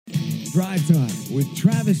Drive Time with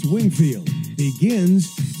Travis Wingfield begins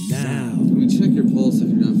now. Can we check your pulse if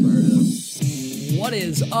you're not fired up? What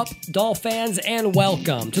is up, Dolph fans, and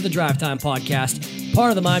welcome to the Drive Time Podcast, part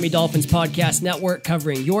of the Miami Dolphins Podcast Network,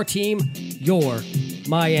 covering your team, your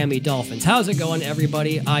Miami Dolphins. How's it going,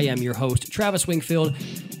 everybody? I am your host, Travis Wingfield,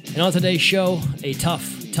 and on today's show, a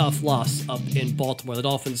tough loss up in Baltimore. The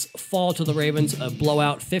Dolphins fall to the Ravens, a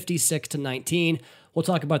blowout 56-19. We'll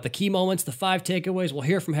talk about the key moments, the 5 takeaways. We'll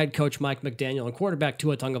hear from head coach Mike McDaniel and quarterback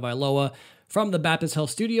Tua Tagovailoa from the Baptist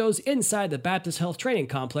Health Studios inside the Baptist Health Training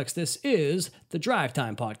Complex. This is the Drive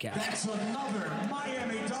Time Podcast. That's another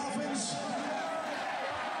Miami Dolphins.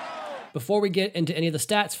 Before we get into any of the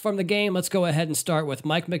stats from the game, let's go ahead and start with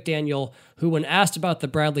Mike McDaniel, who, when asked about the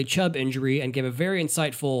Bradley Chubb injury, and gave a very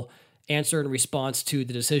insightful answer in response to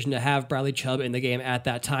the decision to have Bradley Chubb in the game at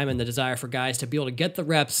that time and the desire for guys to be able to get the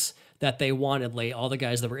reps that they wanted late. All the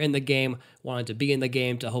guys that were in the game wanted to be in the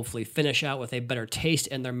game to hopefully finish out with a better taste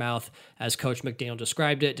in their mouth, as Coach McDaniel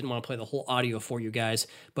described it. Didn't want to play the whole audio for you guys,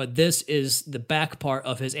 but this is the back part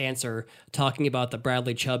of his answer, talking about the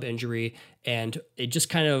Bradley Chubb injury, and it just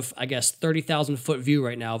kind of, I guess, 30,000-foot view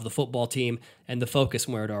right now of the football team and the focus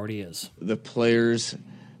where it already is. The players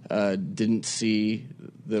didn't see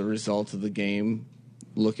the result of the game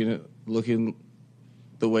looking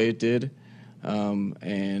the way it did,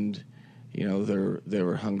 and you know, they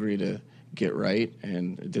were hungry to get right,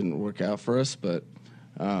 and it didn't work out for us. But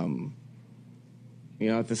you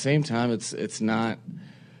know, at the same time, it's not.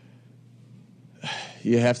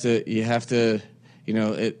 You have to. You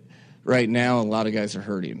know, it. Right now, a lot of guys are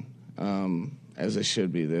hurting, as they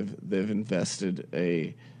should be. They've invested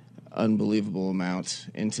a unbelievable amount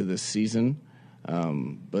into this season,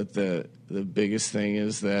 but the biggest thing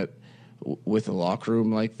is that with a locker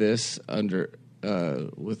room like this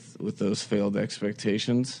with those failed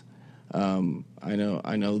expectations, I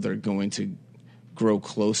know they're going to grow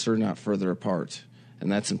closer, not further apart,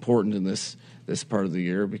 and that's important in this part of the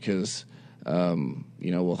year because you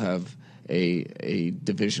know, we'll have a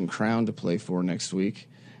division crown to play for next week,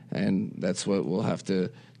 and that's what we'll have to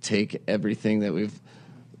take everything that we've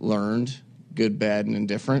learned, good, bad, and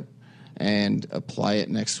indifferent, and apply it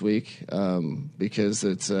next week, because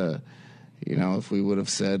it's you know, if we would have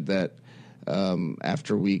said that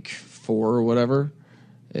after week 4 or whatever,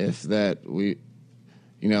 if that we're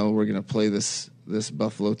going to play this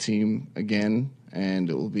Buffalo team again, and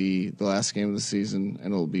it will be the last game of the season,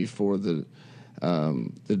 and it will be for the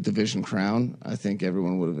division crown, I think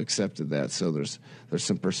everyone would have accepted that. So there's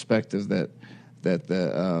some perspective that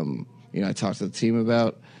the you know, I talked to the team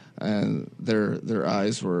about, and their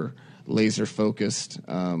eyes were laser focused,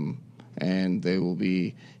 and they will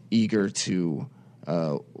be eager to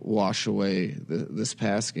wash away this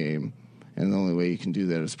past game, and the only way you can do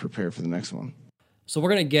that is prepare for the next one. So we're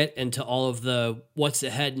going to get into all of the what's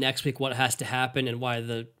ahead next week, what has to happen, and why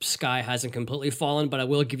the sky hasn't completely fallen, but I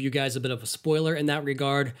will give you guys a bit of a spoiler in that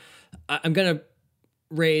regard. I'm going to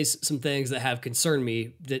raise some things that have concerned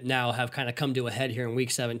me that now have kind of come to a head here in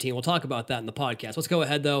week 17. We'll talk about that in the podcast. Let's go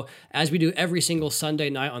ahead, though, as we do every single Sunday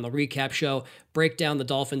night on the recap show, break down the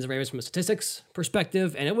Dolphins and Ravens from a statistics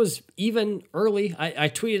perspective. And it was even early. I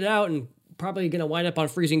tweeted out, and probably going to wind up on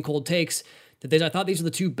freezing cold takes, that I thought these were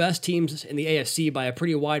the 2 best teams in the AFC by a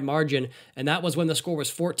pretty wide margin, and that was when the score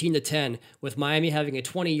was 14-10, with Miami having a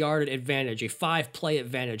 20-yard advantage, a 5-play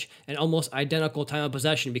advantage, and almost identical time of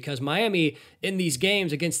possession, because Miami in these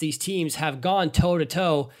games against these teams have gone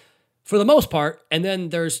toe-to-toe for the most part, and then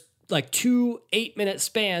there's like 2 8-minute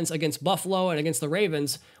spans against Buffalo and against the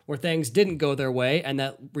Ravens where things didn't go their way, and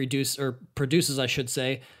that produces, I should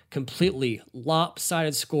say, completely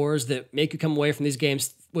lopsided scores that make you come away from these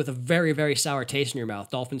games with a very, very sour taste in your mouth.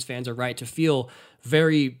 Dolphins fans are right to feel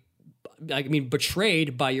betrayed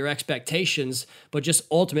by your expectations, but just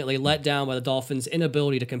ultimately let down by the Dolphins'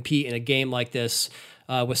 inability to compete in a game like this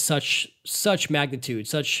with such magnitude,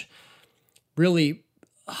 such really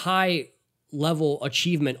high level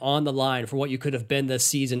achievement on the line for what you could have been this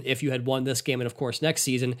season if you had won this game and, of course, next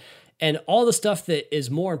season. And all the stuff that is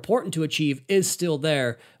more important to achieve is still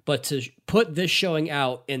there, but to put this showing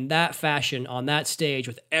out in that fashion on that stage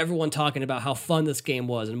with everyone talking about how fun this game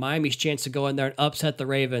was and Miami's chance to go in there and upset the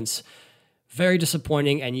Ravens, very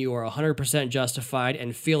disappointing, and you are 100% justified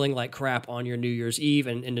and feeling like crap on your New Year's Eve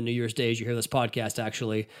and into New Year's Day as you hear this podcast,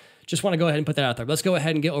 actually. Just want to go ahead and put that out there. Let's go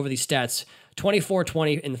ahead and get over these stats.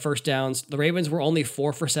 24-20 in the first downs. The Ravens were only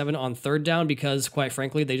 4 for 7 on third down because, quite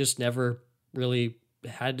frankly, they just never really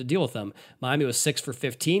had to deal with them. Miami was 6 for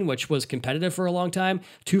 15, which was competitive for a long time.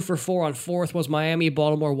 2 for 4 on fourth was Miami.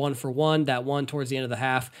 Baltimore 1 for 1. That one towards the end of the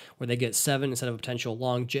half where they get 7 instead of a potential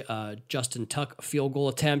long Justin Tuck field goal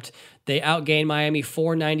attempt. They outgained Miami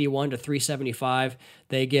 491 to 375.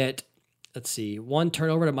 They get, let's see, 1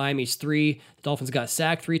 turnover to Miami's 3. The Dolphins got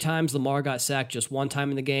sacked 3 times. Lamar got sacked just 1 time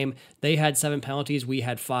in the game. They had 7 penalties. We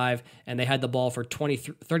had 5, and they had the ball for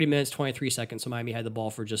 30 minutes, 23 seconds. So Miami had the ball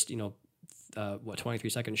for just, 23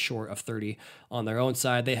 seconds short of 30 on their own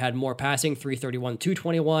side. They had more passing, 331,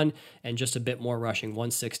 221, and just a bit more rushing,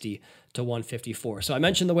 160 to 154. So I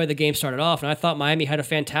mentioned the way the game started off, and I thought Miami had a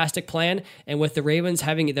fantastic plan, and with the Ravens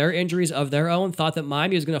having their injuries of their own, thought that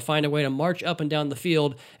Miami was going to find a way to march up and down the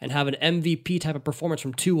field and have an MVP type of performance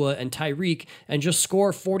from Tua and Tyreek and just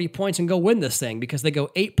score 40 points and go win this thing because they go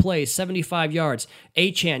 8 plays, 75 yards,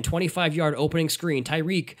 Achane, 25-yard opening screen,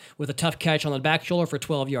 Tyreek with a tough catch on the back shoulder for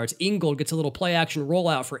 12 yards, Ingold gets a little play action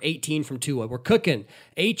rollout for 18 from Tua. We're cooking.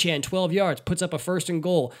 Achane, 12 yards, puts up a 1st and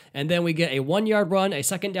goal, and then we get a 1-yard run, a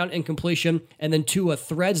 2nd down incompletion, and then Tua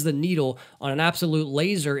threads the needle on an absolute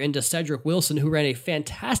laser into Cedric Wilson, who ran a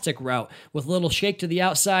fantastic route with a little shake to the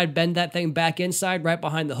outside, bend that thing back inside, right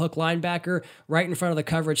behind the hook linebacker, right in front of the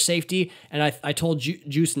coverage safety, and I told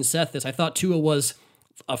Juice and Seth this. I thought Tua was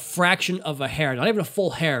a fraction of a hair, not even a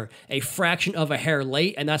full hair, a fraction of a hair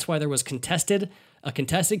late, and that's why there was a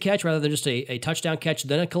contested catch rather than just a touchdown catch,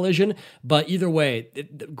 then a collision. But either way,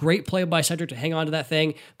 great play by Cedric to hang on to that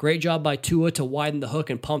thing. Great job by Tua to widen the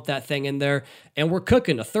hook and pump that thing in there. And we're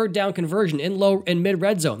cooking a 3rd down conversion in mid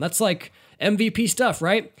red zone. That's like MVP stuff,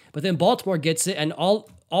 right? But then Baltimore gets it, and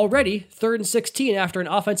already 3rd and 16 after an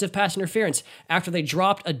offensive pass interference, after they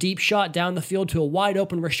dropped a deep shot down the field to a wide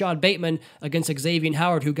open Rashad Bateman against Xavier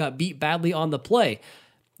Howard, who got beat badly on the play.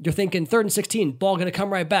 You're thinking 3rd and 16, ball going to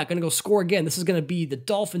come right back, going to go score again. This is going to be the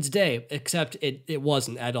Dolphins' day, except it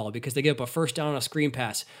wasn't at all because they give up a 1st down on a screen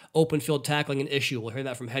pass. Open field tackling an issue. We'll hear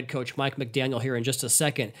that from head coach Mike McDaniel here in just a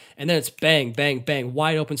second. And then it's bang, bang, bang,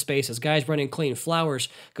 wide open spaces. Guys running clean. Flowers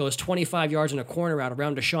goes 25 yards in a corner route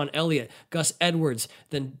around Deshaun Elliott, Gus Edwards,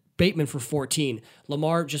 then Bateman for 14.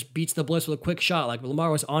 Lamar just beats the blitz with a quick shot. Like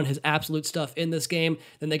Lamar was on his absolute stuff in this game.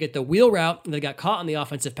 Then they get the wheel route, and they got caught on the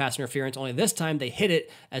offensive pass interference. Only this time they hit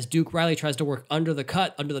it as Duke Riley tries to work under the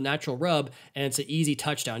cut, under the natural rub, and it's an easy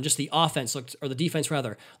touchdown. Just the defense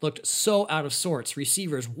looked so out of sorts.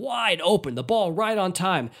 Receivers wide open, the ball right on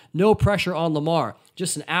time, no pressure on Lamar.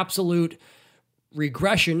 Just an absolute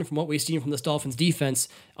regression from what we've seen from this Dolphins defense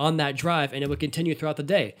on that drive, and it would continue throughout the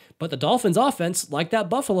day. But the Dolphins offense, like that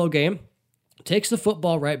Buffalo game, takes the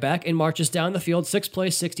football right back and marches down the field, 6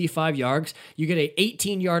 plays, 65 yards. You get a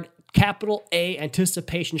 18-yard capital A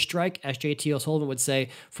anticipation strike, as JT O'Sullivan would say,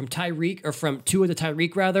 from Tua to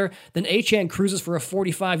Tyreek rather. Then Achane cruises for a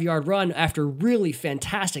 45-yard run after really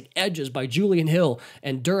fantastic edges by Julian Hill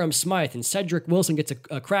and Durham Smythe, and Cedric Wilson gets a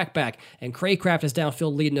crackback, and Craycraft is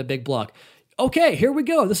downfield leading a big block. Okay, here we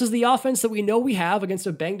go. This is the offense that we know we have against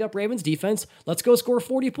a banged-up Ravens defense. Let's go score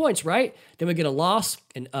 40 points, right? Then we get a loss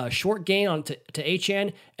and a short gain on to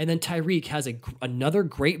Achane, and then Tyreek has another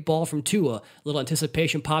great ball from Tua. A little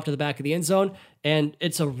anticipation pop to the back of the end zone, and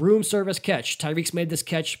it's a room service catch. Tyreek's made this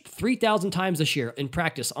catch 3,000 times this year in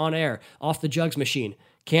practice, on air, off the jugs machine.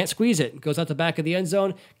 Can't squeeze it. Goes out the back of the end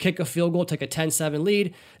zone, kick a field goal, take a 10-7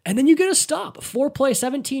 lead, and then you get a stop. A 4-play,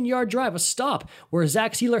 17-yard drive, a stop where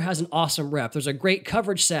Zach Sealer has an awesome rep. There's a great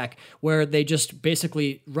coverage sack where they just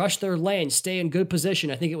basically rush their lane, stay in good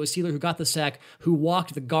position. I think it was Sealer who got the sack, who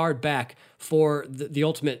walked the guard back for the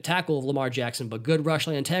ultimate tackle of Lamar Jackson, but good rush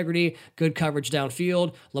lane integrity, good coverage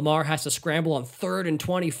downfield. Lamar has to scramble on 3rd and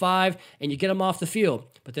 25, and you get him off the field.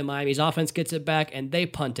 But then Miami's offense gets it back, and they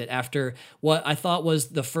punt it after what I thought was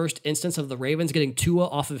the first instance of the Ravens getting Tua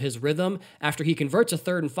off of his rhythm after he converts a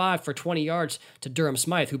 3rd and 5 for 20 yards to Durham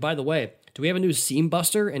Smythe, who, by the way, do we have a new seam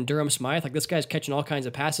buster in Durham Smythe? Like, this guy's catching all kinds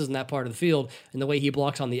of passes in that part of the field, and the way he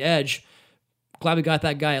blocks on the edge. Glad we got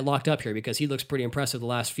that guy locked up here because he looks pretty impressive the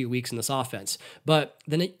last few weeks in this offense. But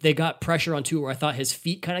then they got pressure on Tua where I thought his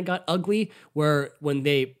feet kind of got ugly, where when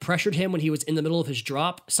they pressured him when he was in the middle of his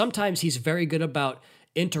drop, sometimes he's very good about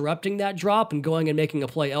interrupting that drop and going and making a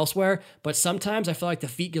play elsewhere. But sometimes I feel like the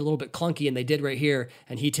feet get a little bit clunky, and they did right here,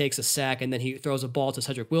 and he takes a sack, and then he throws a ball to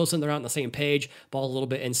Cedric Wilson. They're not on the same page. Ball a little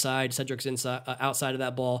bit inside. Cedric's inside, outside of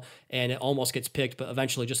that ball, and it almost gets picked, but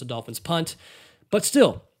eventually just a Dolphins punt. But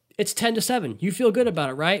still, it's 10-7. You feel good about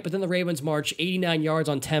it, right? But then the Ravens march 89 yards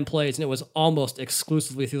on 10 plays, and it was almost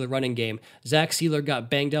exclusively through the running game. Zach Sealer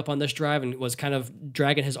got banged up on this drive and was kind of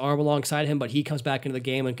dragging his arm alongside him, but he comes back into the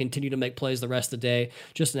game and continued to make plays the rest of the day.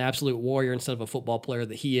 Just an absolute warrior instead of a football player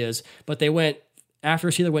that he is. But they went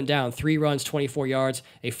after Sealer went down, 3 runs, 24 yards,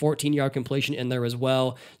 a 14-yard completion in there as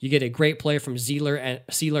well. You get a great play from Sealer and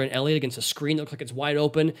Elliott against a screen that looks like it's wide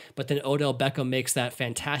open, but then Odell Beckham makes that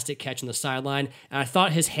fantastic catch on the sideline. And I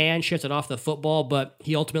thought his hand shifted off the football, but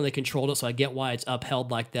he ultimately controlled it, so I get why it's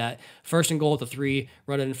upheld like that. First and goal at the 3,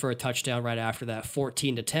 running in for a touchdown right after that,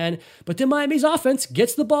 14-10. But then Miami's offense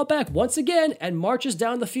gets the ball back once again and marches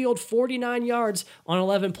down the field 49 yards on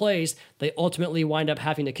 11 plays. They ultimately wind up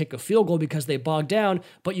having to kick a field goal because they bogged down,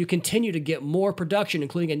 but you continue to get more production,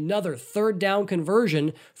 including another third down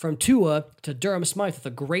conversion from Tua to Durham Smythe with a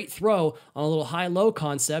great throw on a little high-low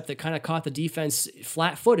concept that kind of caught the defense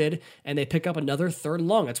flat-footed, and they pick up another 3rd and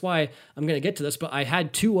long. That's why I'm going to get to this, but I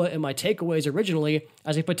had Tua in my takeaways originally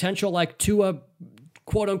as a potential like Tua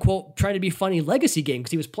quote-unquote trying to be funny legacy game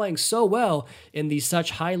because he was playing so well in these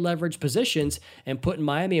such high-leverage positions and putting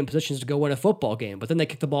Miami in positions to go win a football game. But then they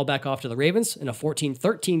kicked the ball back off to the Ravens in a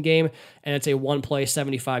 14-13 game, and it's a one-play,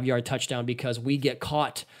 75-yard touchdown because we get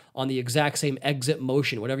caught on the exact same exit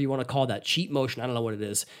motion, whatever you want to call that, cheat motion, I don't know what it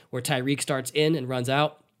is, where Tyreek starts in and runs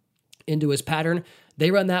out into his pattern.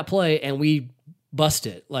 They run that play, and we bust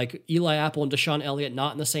it. Like Eli Apple and Deshaun Elliott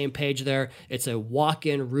not on the same page there. It's a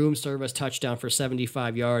walk-in room service touchdown for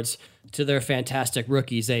 75 yards to their fantastic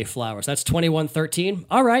rookie, Zay Flowers. That's 21-13.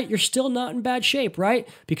 All right, you're still not in bad shape, right?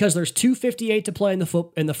 Because there's 2:58 to play in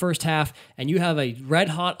the first half, and you have a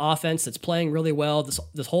red-hot offense that's playing really well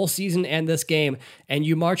this whole season and this game, and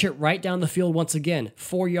you march it right down the field once again.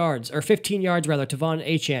 15 yards rather, to Von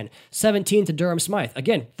Achan. 17 to Durham Smythe.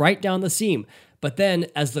 Again, right down the seam. But then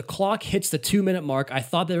as the clock hits the 2-minute mark, I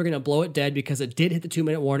thought they were going to blow it dead because it did hit the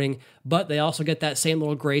 2-minute warning, but they also get that same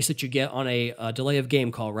little grace that you get on a delay of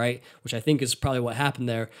game call, right? Which I think is probably what happened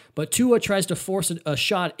there. But Tua tries to force a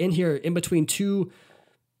shot in here in between two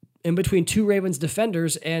Ravens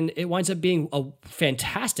defenders, and it winds up being a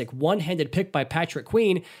fantastic one-handed pick by Patrick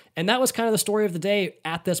Queen, and that was kind of the story of the day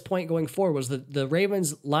at this point going forward, was the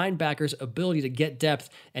Ravens linebackers' ability to get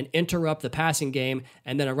depth and interrupt the passing game,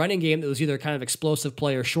 and then a running game that was either kind of explosive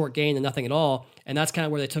play or short gain and nothing at all, and that's kind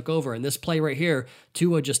of where they took over. And this play right here,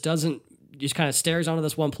 Tua just kind of stares onto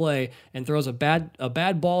this one play and throws a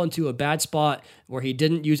bad ball into a bad spot where he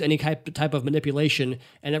didn't use any type of manipulation,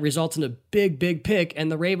 and it results in a big pick,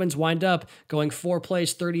 and the Ravens wind up going 4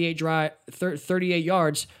 plays, 38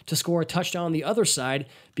 yards to score a touchdown on the other side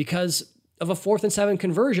because of a 4th and 7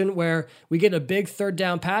 conversion where we get a big 3rd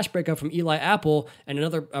down pass breakup from Eli Apple and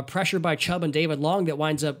another pressure by Chubb and David Long that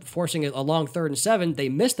winds up forcing a long 3rd and 7. They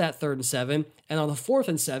missed that 3rd and 7, and on the 4th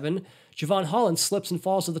and 7, Javon Holland slips and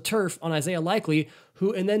falls to the turf on Isaiah Likely,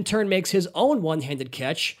 who in then turn makes his own one-handed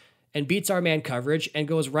catch and beats our man coverage and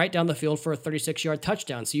goes right down the field for a 36-yard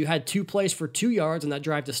touchdown. So you had 2 plays for 2 yards on that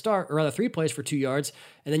drive to start, or rather 3 plays for 2 yards,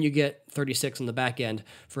 and then you get 36 on the back end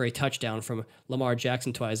for a touchdown from Lamar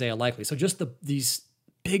Jackson to Isaiah Likely. So just these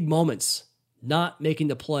big moments, not making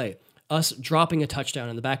the play, us dropping a touchdown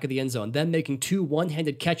in the back of the end zone, then making 2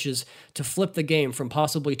 one-handed catches to flip the game from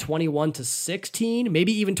possibly 21-16,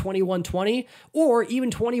 maybe even 21-20, or even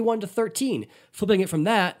 21-13, flipping it from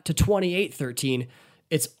that to 28-13.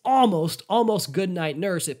 It's almost good night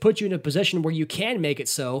nurse. It puts you in a position where you can make it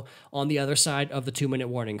so on the other side of the 2-minute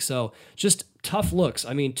warning. So just tough looks.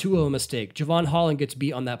 I mean, Tua a mistake. Javon Holland gets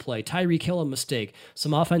beat on that play. Tyreek Hill a mistake.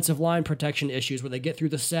 Some offensive line protection issues where they get through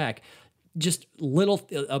the sack. Just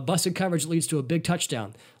a busted coverage leads to a big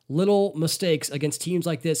touchdown. Little mistakes against teams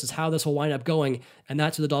like this is how this will wind up going, and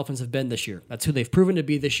that's who the Dolphins have been this year. That's who they've proven to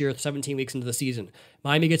be this year, 17 weeks into the season.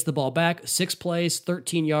 Miami gets the ball back, 6 plays,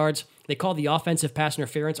 13 yards. They call the offensive pass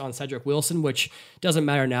interference on Cedric Wilson, which doesn't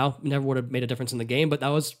matter now. Never would have made a difference in the game, but that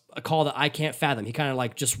was a call that I can't fathom. He kind of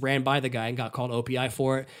like just ran by the guy and got called OPI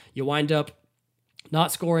for it. You wind up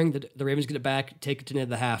not scoring. The Ravens get it back, take it to the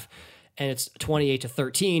end of the half, and it's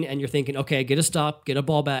 28-13, and you're thinking, okay, get a stop, get a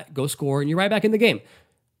ball back, go score, and you're right back in the game.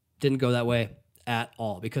 Didn't go that way at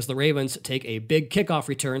all because the Ravens take a big kickoff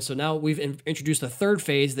return. So now we've introduced a third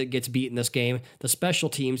phase that gets beat in this game, the special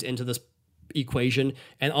teams into this equation,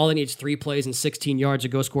 and all it needs 3 plays and 16 yards to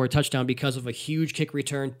go score a touchdown because of a huge kick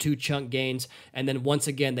return, 2 chunk gains, and then once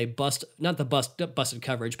again they busted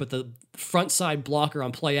coverage, but the front side blocker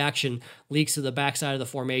on play action leaks to the backside of the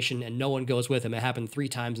formation and no one goes with him. It happened 3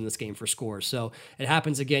 times in this game for scores. So it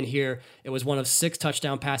happens again here. It was one of 6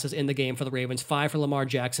 touchdown passes in the game for the Ravens, 5 for Lamar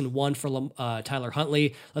Jackson, 1 for Tyler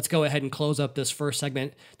Huntley. Let's go ahead and close up this first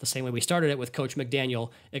segment the same way we started it, with Coach McDaniel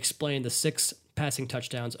explaining the 6 passing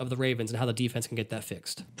touchdowns of the Ravens and how the defense can get that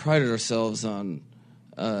fixed. Prided ourselves on,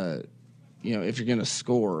 if you're going to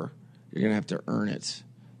score, you're going to have to earn it.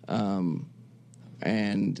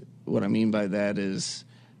 And what I mean by that is,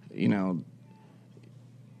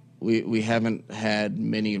 we haven't had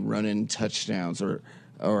many run-in touchdowns or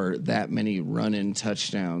that many run-in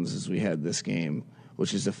touchdowns as we had this game,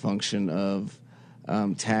 which is a function of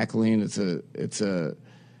tackling. It's to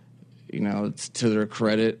their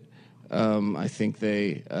credit. I think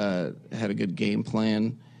they had a good game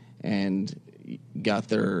plan and got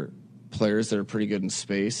their players that are pretty good in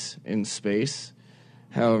space.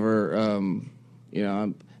 However,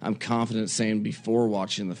 I'm confident saying before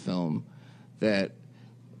watching the film that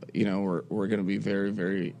we're going to be very,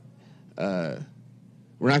 very we're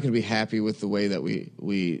not going to be happy with the way that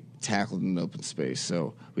we tackled in open space.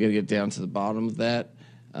 So we got to get down to the bottom of that,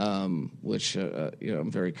 which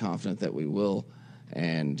I'm very confident that we will.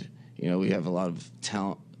 And we have a lot of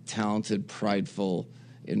talented, prideful,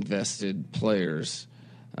 invested players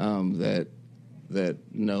that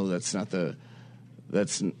know that's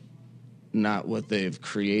not what they've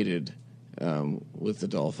created with the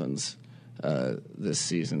Dolphins this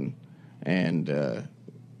season, and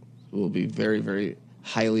we'll be very, very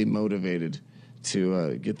highly motivated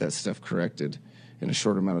to get that stuff corrected in a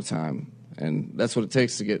short amount of time. And that's what it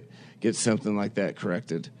takes to get something like that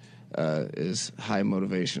corrected, is high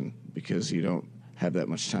motivation, because you don't have that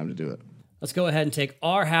much time to do it. Let's go ahead and take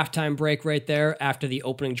our halftime break right there after the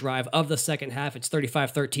opening drive of the second half. It's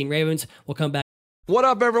 35-13 Ravens. We'll come back. What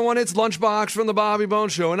up, everyone? It's Lunchbox from the Bobby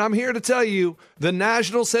Bones Show, and I'm here to tell you the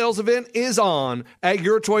national sales event is on at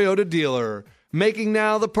your Toyota dealer, making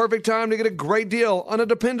now the perfect time to get a great deal on a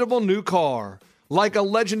dependable new car. Like a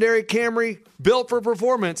legendary Camry, built for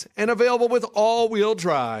performance and available with all-wheel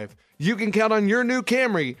drive. You can count on your new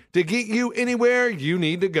Camry to get you anywhere you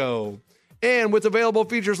need to go. And with available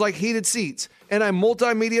features like heated seats and a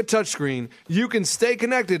multimedia touchscreen, you can stay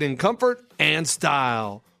connected in comfort and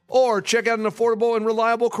style. Or check out an affordable and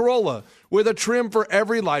reliable Corolla with a trim for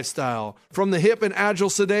every lifestyle. From the hip and agile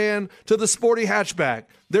sedan to the sporty hatchback,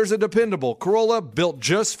 there's a dependable Corolla built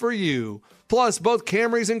just for you. Plus, both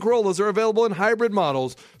Camrys and Corollas are available in hybrid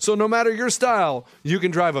models, so no matter your style, you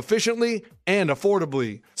can drive efficiently and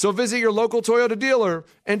affordably. So visit your local Toyota dealer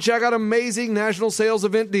and check out amazing national sales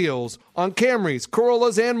event deals on Camrys,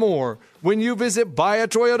 Corollas, and more when you visit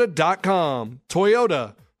buyatoyota.com.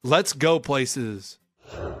 Toyota, let's go places.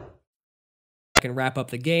 And wrap up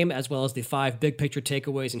the game, as well as the 5 big picture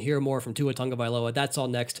takeaways, and hear more from Tua Tagovailoa. That's all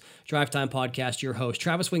next. Drive Time Podcast, your host,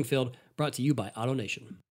 Travis Wingfield, brought to you by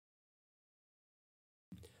AutoNation.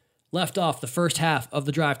 Left off the first half of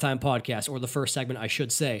the Drive Time Podcast, or the first segment, I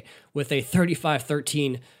should say, with a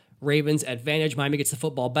 35-13 Ravens advantage. Miami gets the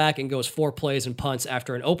football back and goes 4 plays and punts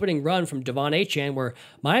after an opening run from Devon Achane, where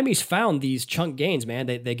Miami's found these chunk gains, man.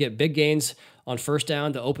 They get big gains on first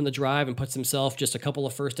down to open the drive and puts himself just a couple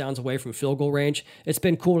of first downs away from field goal range. It's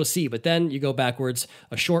been cool to see, but then you go backwards,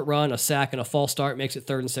 a short run, a sack, and a false start makes it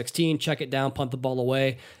 3rd and 16, check it down, punt the ball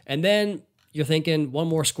away, and then you're thinking one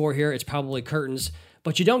more score here, it's probably curtains.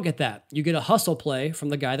 But you don't get that. You get a hustle play from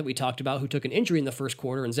the guy that we talked about who took an injury in the first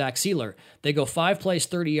quarter, and Zach Sealer. They go 5 plays,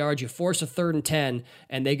 30 yards. You force a 3rd and 10,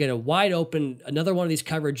 and they get a wide open, another one of these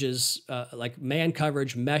coverages, like man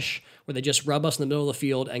coverage, mesh, where they just rub us in the middle of the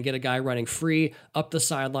field and get a guy running free up the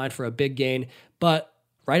sideline for a big gain. But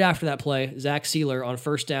right after that play, Zach Sealer on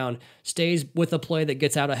first down stays with a play that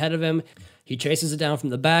gets out ahead of him. He chases it down from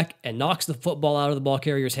the back and knocks the football out of the ball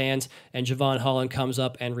carrier's hands, and Javon Holland comes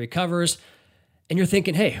up and recovers. And you're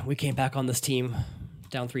thinking, hey, we came back on this team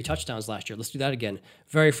down 3 touchdowns last year. Let's do that again.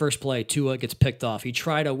 Very first play, Tua gets picked off. He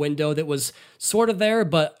tried a window that was sort of there,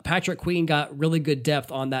 but Patrick Queen got really good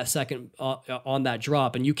depth on that second, on that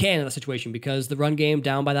drop. And you can in that situation because the run game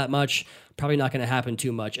down by that much, probably not going to happen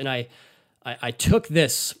too much. And I took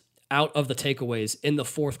this out of the takeaways in the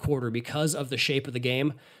fourth quarter because of the shape of the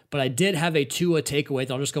game. But I did have a Tua takeaway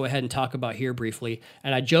that I'll just go ahead and talk about here briefly.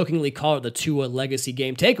 And I jokingly call it the Tua legacy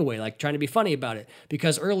game takeaway, like trying to be funny about it.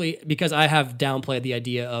 Because I have downplayed the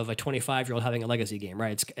idea of a 25-year-old having a legacy game,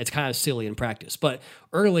 right? It's kind of silly in practice. But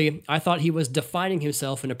early, I thought he was defining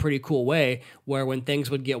himself in a pretty cool way, where when things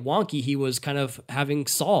would get wonky, he was kind of having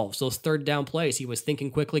solves. Those 3rd down plays, he was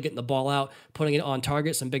thinking quickly, getting the ball out, putting it on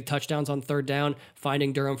target, some big touchdowns on 3rd down,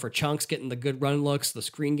 finding Durham for chunks, getting the good run looks, the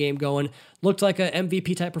screen game going. Looked like an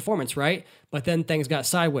MVP type performance, right? But then things got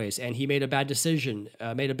sideways and he made a bad decision,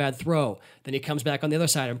 made a bad throw. Then he comes back on the other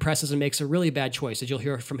side and presses and makes a really bad choice, as you'll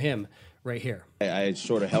hear from him right here. I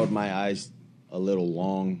sort of held my eyes a little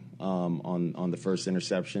long on the first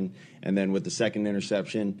interception. And then with the second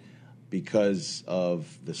interception, because of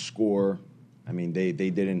the score, I mean, they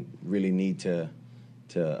didn't really need to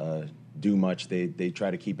do much. They try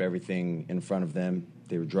to keep everything in front of them.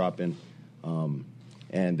 They were dropping.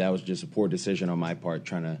 And that was just a poor decision on my part,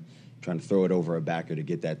 trying to throw it over a backer to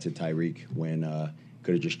get that to Tyreek when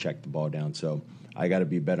could have just checked the ball down. So I got to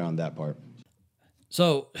be better on that part.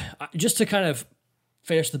 So just to kind of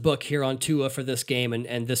finish the book here on Tua for this game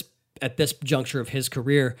and this at this juncture of his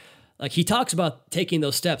career, like he talks about taking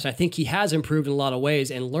those steps. I think he has improved in a lot of ways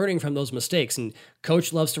and learning from those mistakes. And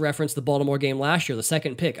coach loves to reference the Baltimore game last year, the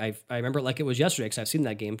second pick. I remember it like it was yesterday because I've seen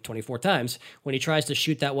that game 24 times when he tries to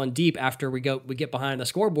shoot that one deep after we get behind the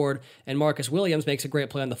scoreboard and Marcus Williams makes a great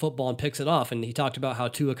play on the football and picks it off. And he talked about how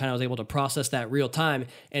Tua kind of was able to process that real time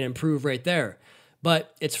and improve right there.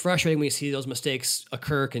 But it's frustrating when you see those mistakes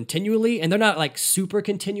occur continually, and they're not like super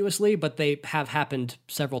continuously, but they have happened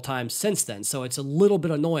several times since then. So it's a little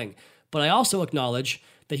bit annoying. But I also acknowledge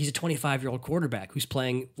that he's a 25-year-old quarterback who's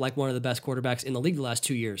playing like one of the best quarterbacks in the league the last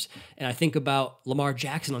 2 years. And I think about Lamar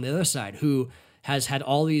Jackson on the other side, who has had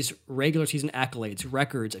all these regular season accolades,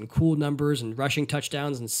 records, and cool numbers and rushing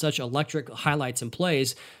touchdowns and such electric highlights and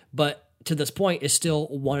plays, but to this point is still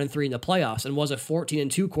 1-3 in the playoffs and was a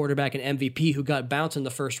 14-2 quarterback and MVP who got bounced in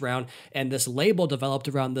the first round. And this label developed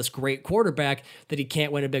around this great quarterback that he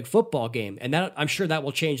can't win a big football game. And that I'm sure that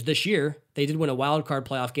will change this year. They did win a wild card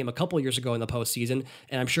playoff game a couple years ago in the postseason,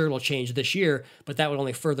 and I'm sure it'll change this year, but that would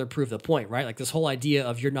only further prove the point, right? Like this whole idea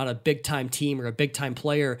of you're not a big time team or a big time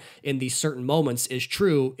player in these certain moments is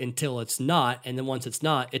true until it's not. And then once it's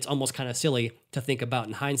not, it's almost kind of silly to think about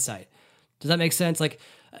in hindsight. Does that make sense? Like,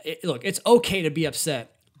 look, it's okay to be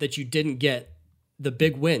upset that you didn't get the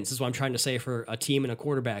big wins, is what I'm trying to say for a team and a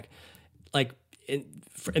quarterback. Like,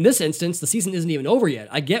 in this instance, the season isn't even over yet.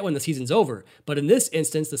 I get when the season's over, but in this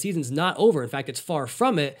instance, the season's not over. In fact, it's far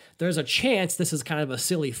from it. There's a chance this is kind of a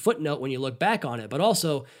silly footnote when you look back on it, but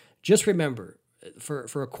also just remember,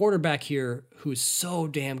 for a quarterback here who's so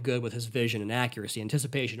damn good with his vision and accuracy,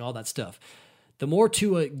 anticipation, all that stuff, the more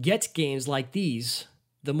Tua gets games like these,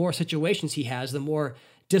 the more situations he has, the more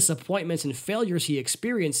disappointments and failures he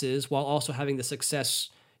experiences while also having the success,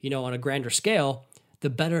 on a grander scale, the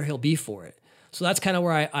better he'll be for it. So that's kind of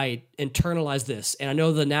where I internalize this. And I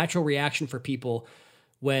know the natural reaction for people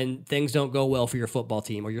when things don't go well for your football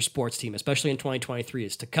team or your sports team, especially in 2023,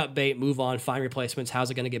 is to cut bait, move on, find replacements. How's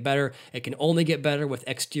it going to get better? It can only get better with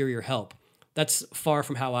exterior help. That's far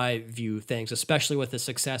from how I view things, especially with the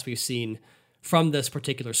success we've seen from this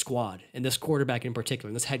particular squad and this quarterback in particular,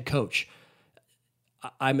 and this head coach.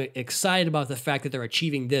 I'm excited about the fact that they're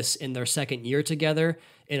achieving this in their second year together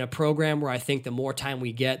in a program where I think the more time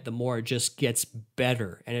we get, the more it just gets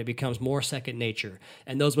better and it becomes more second nature.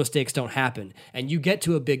 And those mistakes don't happen. And you get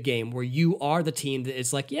to a big game where you are the team that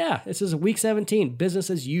is like, yeah, this is week 17, business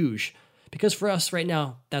as usual. Because for us right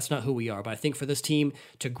now, that's not who we are. But I think for this team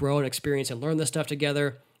to grow and experience and learn this stuff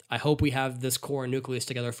together, I hope we have this core nucleus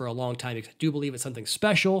together for a long time because I do believe it's something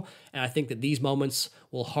special, and I think that these moments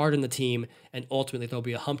will harden the team, and ultimately there'll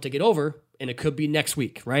be a hump to get over, and it could be next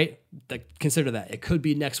week, right? Consider that. It could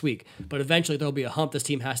be next week, but eventually there'll be a hump this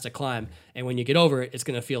team has to climb, and when you get over it, it's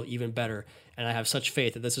going to feel even better, and I have such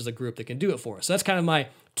faith that this is a group that can do it for us. So that's kind of my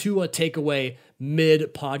Tua takeaway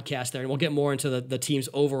mid-podcast there, and we'll get more into the team's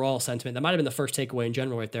overall sentiment. That might have been the first takeaway in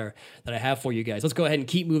general right there that I have for you guys. Let's go ahead and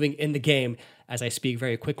keep moving in the game as I speak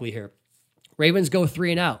very quickly here. Ravens go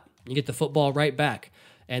 3-and-out. You get the football right back.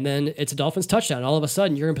 And then it's a Dolphins touchdown. All of a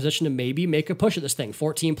sudden, you're in position to maybe make a push at this thing.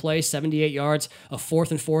 14 plays, 78 yards, a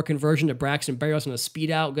 4th-and-4 conversion to Braxton Berrios on a speed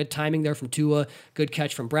out. Good timing there from Tua. Good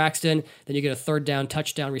catch from Braxton. Then you get a 3rd-down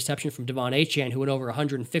touchdown reception from Devon Achane, who went over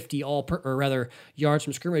 150 yards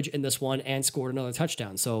from scrimmage in this one and scored another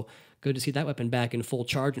touchdown. So good to see that weapon back in full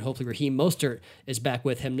charge, and hopefully Raheem Mostert is back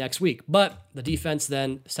with him next week. But the defense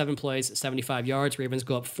then, 7 plays, 75 yards. Ravens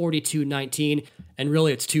go up 42-19, and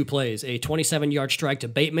really it's 2 plays. A 27-yard strike to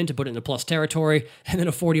Bateman to put it into plus territory, and then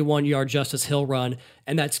a 41-yard Justice Hill run,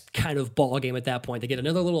 and that's kind of ball game at that point. They get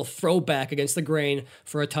another little throwback against the grain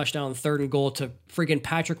for a touchdown on 3rd and goal to freaking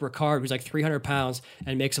Patrick Ricard, who's like 300 pounds,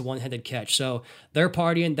 and makes a one-handed catch. So they're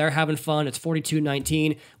partying, they're having fun. It's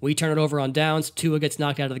 42-19. We turn it over on downs. Tua gets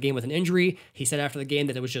knocked out of the game with an injury. He said after the game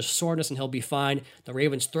that it was just soreness and he'll be fine. The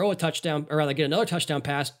Ravens throw a touchdown, or rather get another touchdown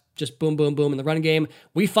pass, just boom, boom, boom in the run game.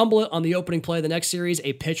 We fumble it on the opening play of the next series.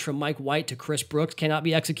 A pitch from Mike White to Chris Brooks cannot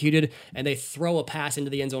be executed, and they throw a pass into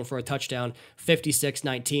the end zone for a touchdown,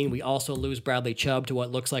 56-19. We also lose Bradley Chubb to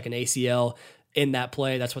what looks like an ACL in that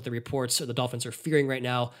play. That's what the reports the Dolphins are fearing right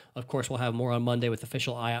now. Of course, we'll have more on Monday with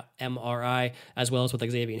official MRI as well as with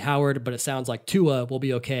Xavier Howard, but it sounds like Tua will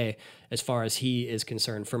be okay as far as he is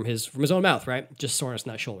concerned from his own mouth, right? Just soreness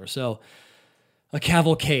in that shoulder. So a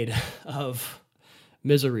cavalcade of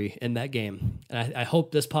misery in that game. And I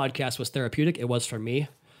hope this podcast was therapeutic. It was for me.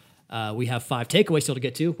 We have 5 takeaways still to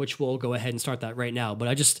get to, which we'll go ahead and start that right now. But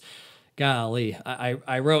Golly,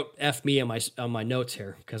 I wrote F me on my notes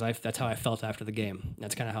here because that's how I felt after the game.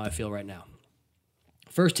 That's kind of how I feel right now.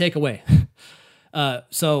 First takeaway.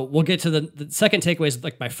 So we'll get to the second takeaway is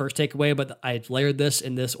like my first takeaway, but I layered this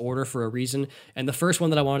in this order for a reason. And the first one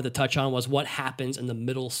that I wanted to touch on was what happens in the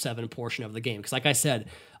middle 7 portion of the game. Because like I said,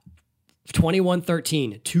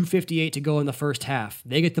 21-13, 2:58 to go in the first half.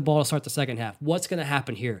 They get the ball to start the second half. What's going to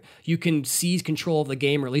happen here? You can seize control of the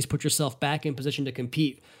game or at least put yourself back in position to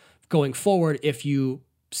compete going forward if you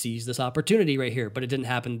seize this opportunity right here. But it didn't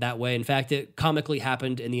happen that way. In fact, it comically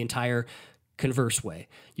happened in the entire converse way.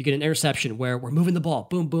 You get an interception where we're moving the ball,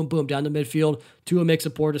 boom, boom, boom, down the midfield. Tua makes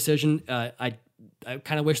a poor decision. I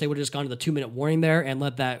kind of wish they would have just gone to the 2-minute warning there and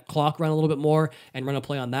let that clock run a little bit more and run a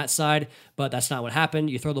play on that side, but that's not what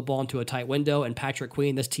happened. You throw the ball into a tight window, and Patrick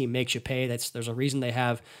Queen, this team makes you pay. There's a reason they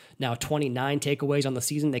have now 29 takeaways on the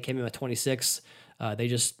season. They came in with 26.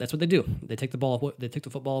 That's what they do. They take the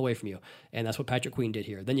football away from you, and that's what Patrick Queen did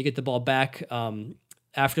here. Then you get the ball back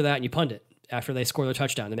after that, and you punt it. After they score their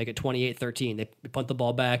touchdown, they make it 28-13. They punt the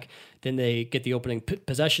ball back. Then they get the opening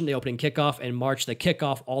possession, the opening kickoff, and march the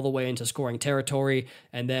kickoff all the way into scoring territory.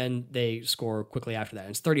 And then they score quickly after that. And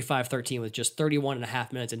it's 35-13 with just 31 and a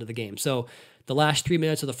half minutes into the game. So the last 3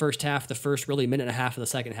 minutes of the first half, the first really minute and a half of the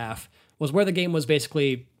second half was where the game was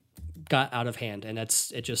basically got out of hand. And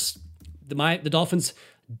the Dolphins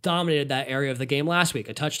dominated that area of the game last week.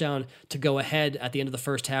 A touchdown to go ahead at the end of the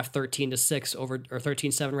first half, 13-6 over, or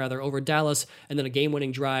 13-7 rather, over Dallas, and then a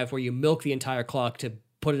game-winning drive where you milk the entire clock to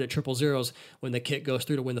put it at 0-0 when the kick goes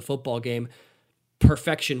through to win the football game.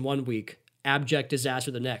 Perfection one week, abject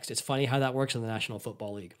disaster the next. It's funny how that works in the National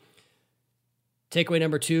Football League. Takeaway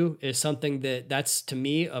number 2 is something that's to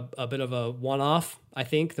me a bit of a one-off, I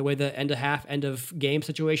think, the way the end of game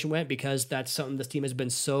situation went, because that's something this team has been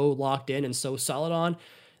so locked in and so solid on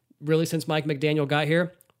really since Mike McDaniel got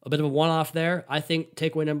here. A bit of a one-off there. I think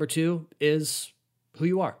takeaway number 2 is who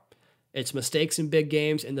you are. It's mistakes in big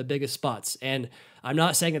games in the biggest spots. And I'm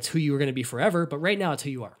not saying it's who you are going to be forever, but right now it's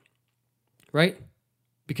who you are, right?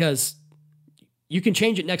 Because you can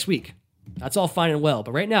change it next week. That's all fine and well,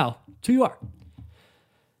 but right now, it's who you are.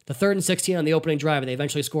 The 3rd and 16 on the opening drive, and they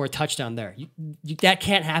eventually score a touchdown there. That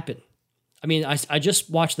can't happen. I mean, I just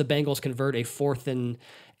watched the Bengals convert a 4th and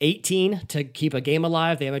 18 to keep a game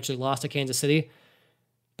alive. They eventually lost to Kansas City.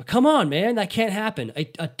 But come on, man, that can't happen.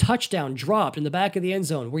 A touchdown dropped in the back of the end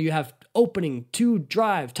zone where you have opening 2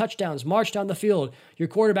 drive touchdowns, march down the field. Your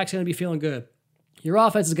quarterback's going to be feeling good. Your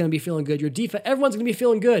offense is going to be feeling good. Your defense, everyone's going to be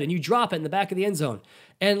feeling good, and you drop it in the back of the end zone.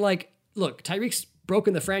 And look, Tyreek's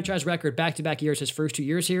broken the franchise record back-to-back years his first 2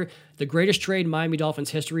 years here. The greatest trade in Miami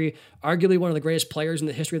Dolphins history, arguably one of the greatest players in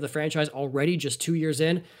the history of the franchise already, just 2 years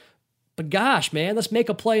in. But gosh, man, let's make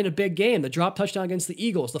a play in a big game. The drop touchdown against the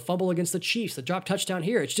Eagles, the fumble against the Chiefs, the drop touchdown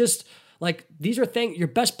here. It's just like these are things your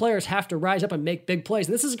best players have to rise up and make big plays.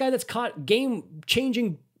 And this is a guy that's caught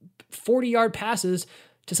game-changing 40-yard passes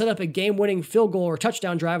to set up a game-winning field goal or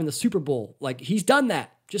touchdown drive in the Super Bowl. Like, he's done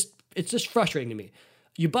that. It's just frustrating to me.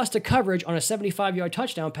 You bust a coverage on a 75-yard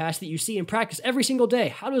touchdown pass that you see in practice every single day.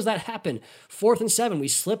 How does that happen? 4th and 7, we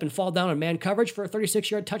slip and fall down on man coverage for a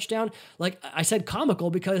 36-yard touchdown. Like I said,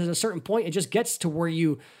 comical, because at a certain point, it just gets to where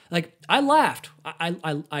you, I laughed.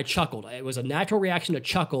 I chuckled. It was a natural reaction to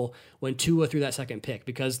chuckle when Tua threw that second pick,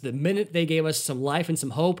 because the minute they gave us some life and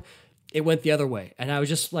some hope, it went the other way. And I was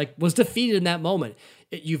just was defeated in that moment.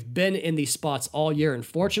 You've been in these spots all year, and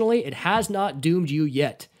fortunately, it has not doomed you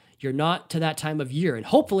yet. You're not to that time of year. And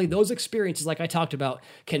hopefully those experiences, like I talked about,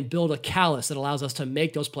 can build a callus that allows us to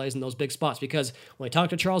make those plays in those big spots. Because when I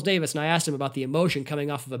talked to Charles Davis and I asked him about the emotion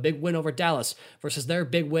coming off of a big win over Dallas versus their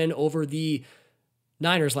big win over the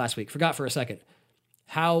Niners last week, forgot for a second,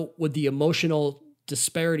 how would the emotional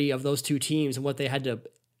disparity of those two teams and what they had to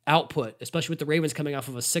output, especially with the Ravens coming off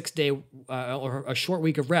of a 6-day or a short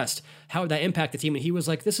week of rest, how would that impact the team? And he was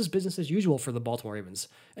like, this is business as usual for the Baltimore Ravens.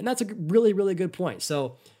 And that's a really, really good point.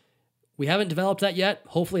 So we haven't developed that yet.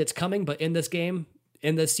 Hopefully it's coming, but in this game,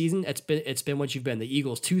 in this season, it's been what you've been. The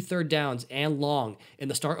Eagles, 2 third downs and long in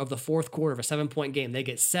the start of the 4th quarter of a 7-point game. They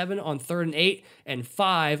get 7 on 3rd and 8 and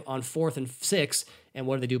 5 on 4th and 6. And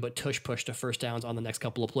what do they do but push to first downs on the next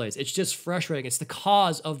couple of plays? It's just frustrating. It's the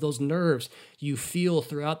cause of those nerves you feel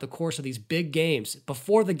throughout the course of these big games.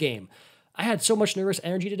 Before the game, I had so much nervous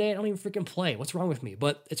energy today, I don't even freaking play. What's wrong with me?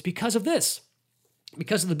 But it's because of this.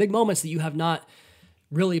 Because of the big moments that you have not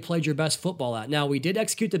really played your best football at. Now, we did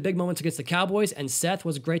execute the big moments against the Cowboys, and Seth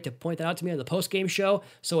was great to point that out to me on the post-game show.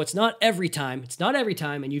 So it's not every time. It's not every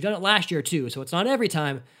time, and you've done it last year too, so it's not every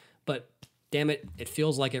time, but damn it, it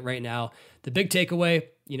feels like it right now. The big takeaway,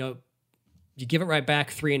 You give it right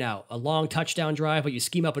back, 3 and out. A long touchdown drive, but you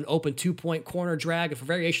scheme up an open 2-point corner drag. For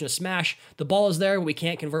variation of smash, the ball is there, but we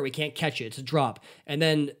can't convert, we can't catch it. It's a drop. And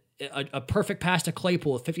then a perfect pass to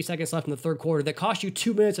Claypool with 50 seconds left in the third quarter that cost you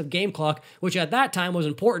 2 minutes of game clock, which at that time was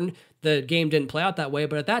important. The game didn't play out that way,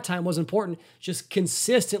 but at that time was important. Just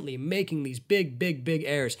consistently making these big, big, big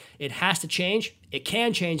errors. It has to change. It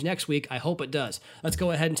can change next week. I hope it does. Let's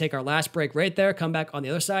go ahead and take our last break right there. Come back on the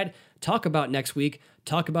other side. Talk about next week.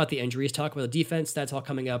 Talk about the injuries. Talk about the defense. That's all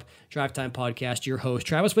coming up. Drive Time Podcast. Your host,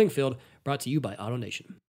 Travis Wingfield, brought to you by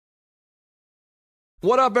AutoNation.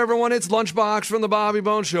 What up, everyone? It's Lunchbox from the Bobby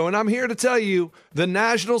Bone Show, and I'm here to tell you the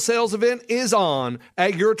national sales event is on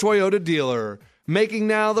at your Toyota dealer, making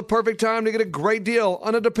now the perfect time to get a great deal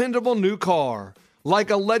on a dependable new car. Like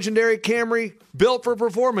a legendary Camry, built for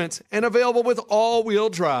performance and available with all-wheel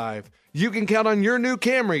drive. You can count on your new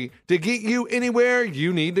Camry to get you anywhere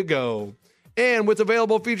you need to go. And with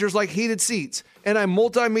available features like heated seats and a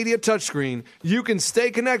multimedia touchscreen, you can stay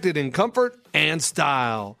connected in comfort and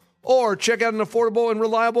style. Or check out an affordable and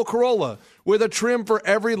reliable Corolla with a trim for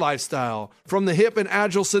every lifestyle. From the hip and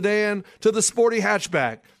agile sedan to the sporty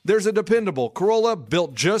hatchback, there's a dependable Corolla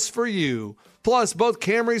built just for you. Plus, both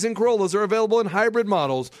Camrys and Corollas are available in hybrid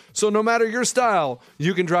models, so no matter your style,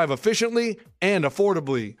 you can drive efficiently and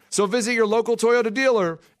affordably. So visit your local Toyota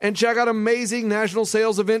dealer and check out amazing national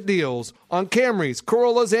sales event deals on Camrys,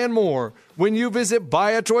 Corollas, and more when you visit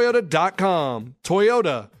buyatoyota.com.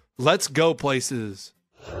 Toyota, let's go places.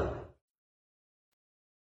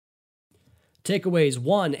 Takeaways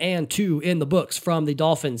 1 and 2 in the books from the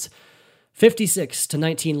Dolphins.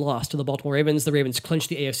 56-19 loss to the Baltimore Ravens. The Ravens clinched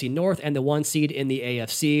the AFC North and the 1 seed in the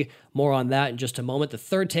AFC. More on that in just a moment. The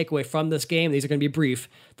third takeaway from this game, these are going to be brief.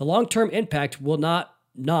 The long-term impact will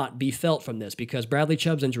not be felt from this because Bradley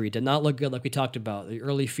Chubb's injury did not look good like we talked about. The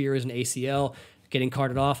early fear is an ACL. Getting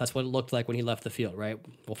carted off, that's what it looked like when he left the field, right?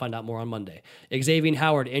 We'll find out more on Monday. Xavier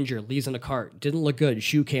Howard injured, leaves in a cart. Didn't look good.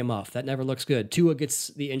 Shoe came off. That never looks good. Tua gets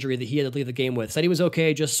the injury that he had to leave the game with. Said he was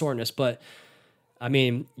okay, just soreness, but I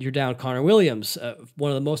mean, you're down Connor Williams,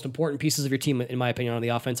 one of the most important pieces of your team, in my opinion, on the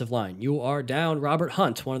offensive line. You are down Robert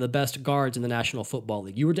Hunt, one of the best guards in the National Football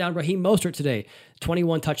League. You were down Raheem Mostert today,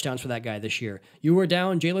 21 touchdowns for that guy this year. You were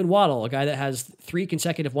down Jalen Waddle, a guy that has 3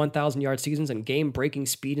 consecutive 1,000-yard seasons and game-breaking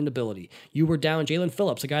speed and ability. You were down Jalen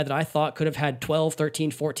Phillips, a guy that I thought could have had 12,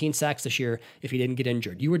 13, 14 sacks this year if he didn't get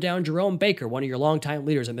injured. You were down Jerome Baker, one of your longtime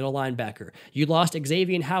leaders at middle linebacker. You lost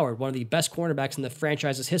Xavier Howard, one of the best cornerbacks in the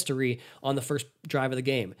franchise's history, on the first drive of the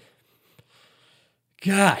game.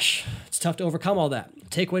 Gosh, it's tough to overcome all that.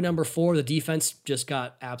 Takeaway number 4, the defense just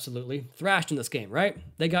got absolutely thrashed in this game, right?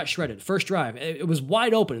 They got shredded. First drive, it was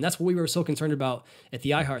wide open, and that's what we were so concerned about at the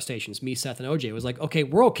iHeart stations, me, Seth, and OJ. It was like, okay,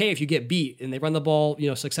 we're okay if you get beat, and they run the ball,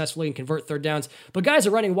 successfully and convert third downs, but guys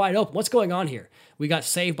are running wide open. What's going on here? We got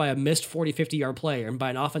saved by a missed 40, 50-yard play and by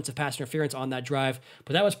an offensive pass interference on that drive,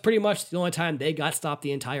 but that was pretty much the only time they got stopped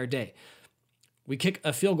the entire day. We kick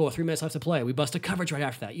a field goal with 3 minutes left to play. We bust a coverage right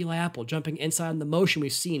after that. Eli Apple jumping inside in the motion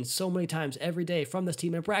we've seen so many times every day from this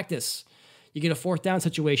team in practice. You get a fourth down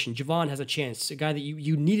situation. Javon has a chance, a guy that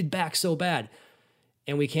you needed back so bad,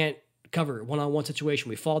 and we can't cover one-on-one situation.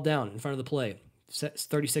 We fall down in front of the play.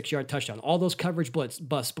 36-yard touchdown. All those coverage busts,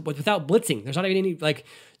 but without blitzing. There's not even any,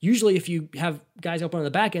 usually if you have guys open on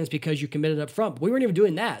the back ends because you committed up front. But we weren't even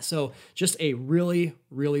doing that. So just a really,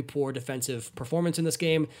 really poor defensive performance in this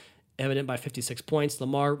game. Evident by 56 points.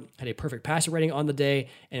 Lamar had a perfect passer rating on the day,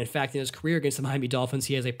 and in fact, in his career against the Miami Dolphins,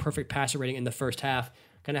 he has a perfect passer rating in the first half.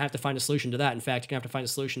 Going to have to find a solution to that. In fact, you're going to have to find a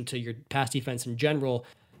solution to your pass defense in general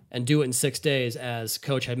and do it in 6 days, as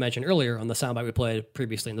Coach had mentioned earlier on the soundbite we played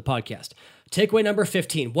previously in the podcast. Takeaway number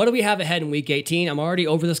 15. What do we have ahead in Week 18? I'm already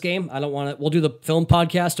over this game. I don't want to. We'll do the film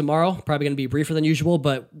podcast tomorrow. Probably going to be briefer than usual,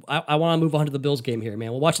 but I want to move on to the Bills game here, man.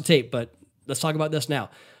 We'll watch the tape, but let's talk about this now.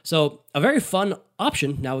 So a very fun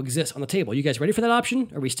option now exists on the table. You guys ready for that option?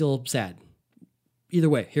 Or are we still sad? Either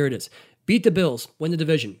way, here it is. Beat the Bills, win the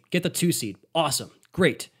division, get the 2 seed. Awesome.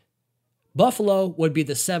 Great. Buffalo would be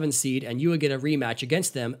the 7 seed, and you would get a rematch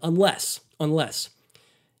against them unless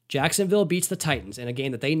Jacksonville beats the Titans in a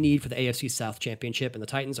game that they need for the AFC South Championship, and the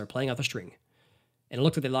Titans are playing out the string. And it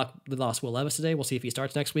looked like they lost Will Levis today. We'll see if he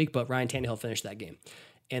starts next week, but Ryan Tannehill finished that game.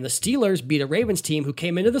 And the Steelers beat a Ravens team who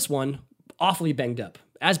came into this one awfully banged up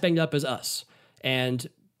as us, and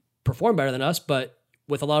performed better than us, but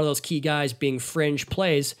with a lot of those key guys being fringe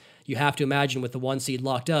plays, you have to imagine with the 1 seed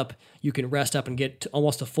locked up, you can rest up and get to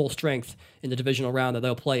almost a full strength in the divisional round that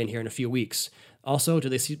they'll play in here in a few weeks. Also, do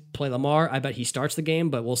they play Lamar? I bet he starts the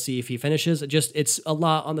game, but we'll see if he finishes. It's a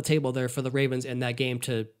lot on the table there for the Ravens in that game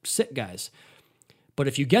to sit guys. But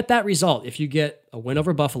if you get that result, if you get a win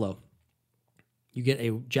over Buffalo, You get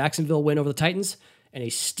a Jacksonville win over the Titans and a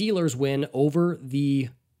Steelers win over the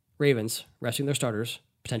Ravens, resting their starters,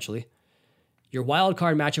 potentially. Your wild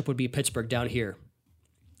card matchup would be Pittsburgh down here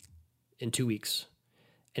in 2 weeks.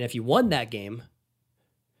 And if you won that game,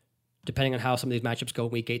 depending on how some of these matchups go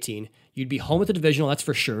in Week 18, you'd be home with the divisional, that's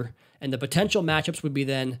for sure. And the potential matchups would be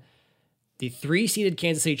then the 3-seeded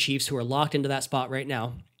Kansas City Chiefs, who are locked into that spot right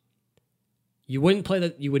now. You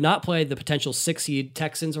would not play the potential 6-seed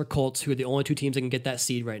Texans or Colts, who are the only 2 teams that can get that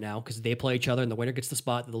seed right now, because they play each other and the winner gets the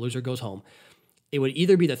spot and the loser goes home. It would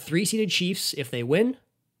either be the 3-seeded Chiefs if they win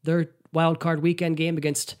their wild card weekend game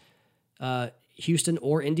against Houston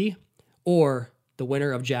or Indy, or the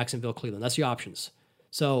winner of Jacksonville, Cleveland. That's your options.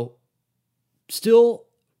 So still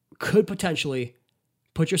could potentially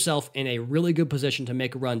put yourself in a really good position to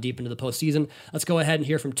make a run deep into the postseason. Let's go ahead and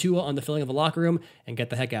hear from Tua on the feeling of the locker room and get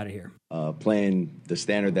the heck out of here. Playing the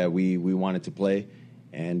standard that we wanted to play,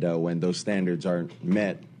 and when those standards aren't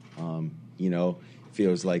met,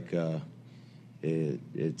 feels like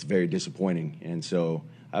it's very disappointing. And so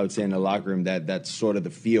I would say in the locker room that's sort of the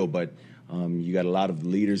feel, but you got a lot of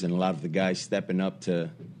leaders and a lot of the guys stepping up to,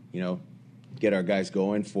 get our guys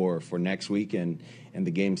going for next week and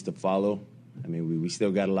the games to follow. I mean, we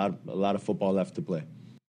still got a lot of football left to play.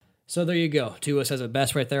 So there you go. Tua says it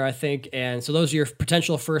best right there, I think. And so those are your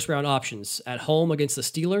potential first-round options. At home against the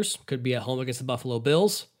Steelers, could be at home against the Buffalo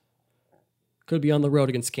Bills, could be on the road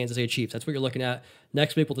against Kansas City Chiefs. That's what you're looking at.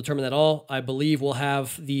 Next week, we'll determine that all. I believe we'll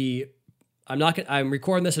have I'm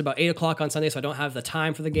recording this at about 8 o'clock on Sunday, so I don't have the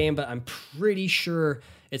time for the game, but I'm pretty sure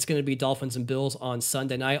it's going to be Dolphins and Bills on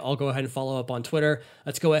Sunday night. I'll go ahead and follow up on Twitter.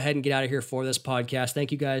 Let's go ahead and get out of here for this podcast.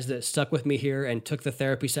 Thank you guys that stuck with me here and took the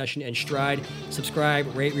therapy session in stride.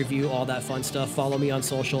 Subscribe, rate, review, all that fun stuff. Follow me on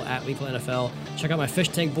social at Weekly NFL. Check out my Fish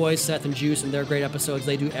Tank boys, Seth and Juice, and their great episodes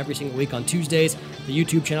they do every single week on Tuesdays. The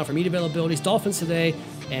YouTube channel for media availabilities, Dolphins Today,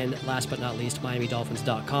 and last but not least,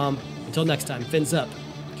 MiamiDolphins.com. Until next time, fins up.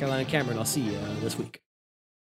 Carolina Cameron, I'll see you this week.